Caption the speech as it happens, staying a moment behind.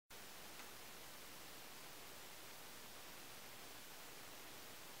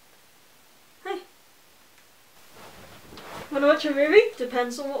Want to watch a movie?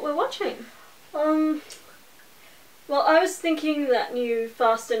 Depends on what we're watching. Well, I was thinking that new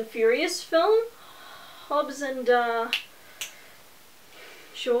Fast and Furious film, Hobbs and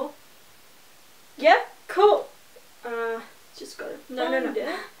Shaw. Yeah, cool. Just gotta find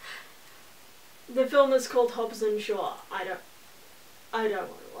it. The film is called Hobbs and Shaw. I don't want to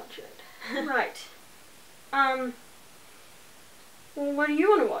watch it. Right. Well, what do you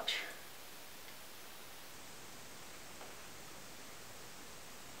want to watch?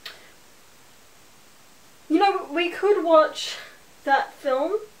 You know, we could watch that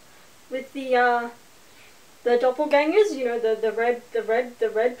film with the doppelgangers. You know, the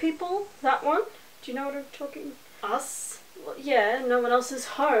red people. That one. Do you know what I'm talking? Us. Well, yeah, no one else is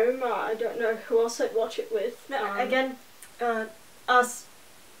home. I don't know who else I'd watch it with. No, again, Us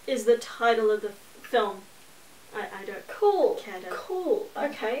is the title of the film. I don't care to. Cool.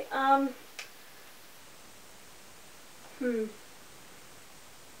 Okay.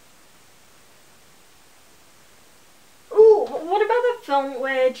 Ooh, what about the film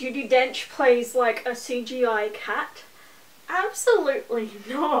where Judi Dench plays like a CGI cat? Absolutely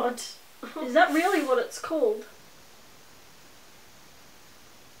not. Is that really what it's called?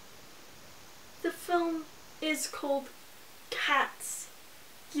 The film is called Cats.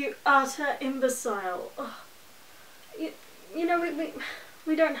 You utter imbecile. Ugh. You know,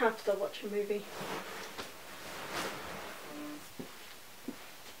 we don't have to watch a movie.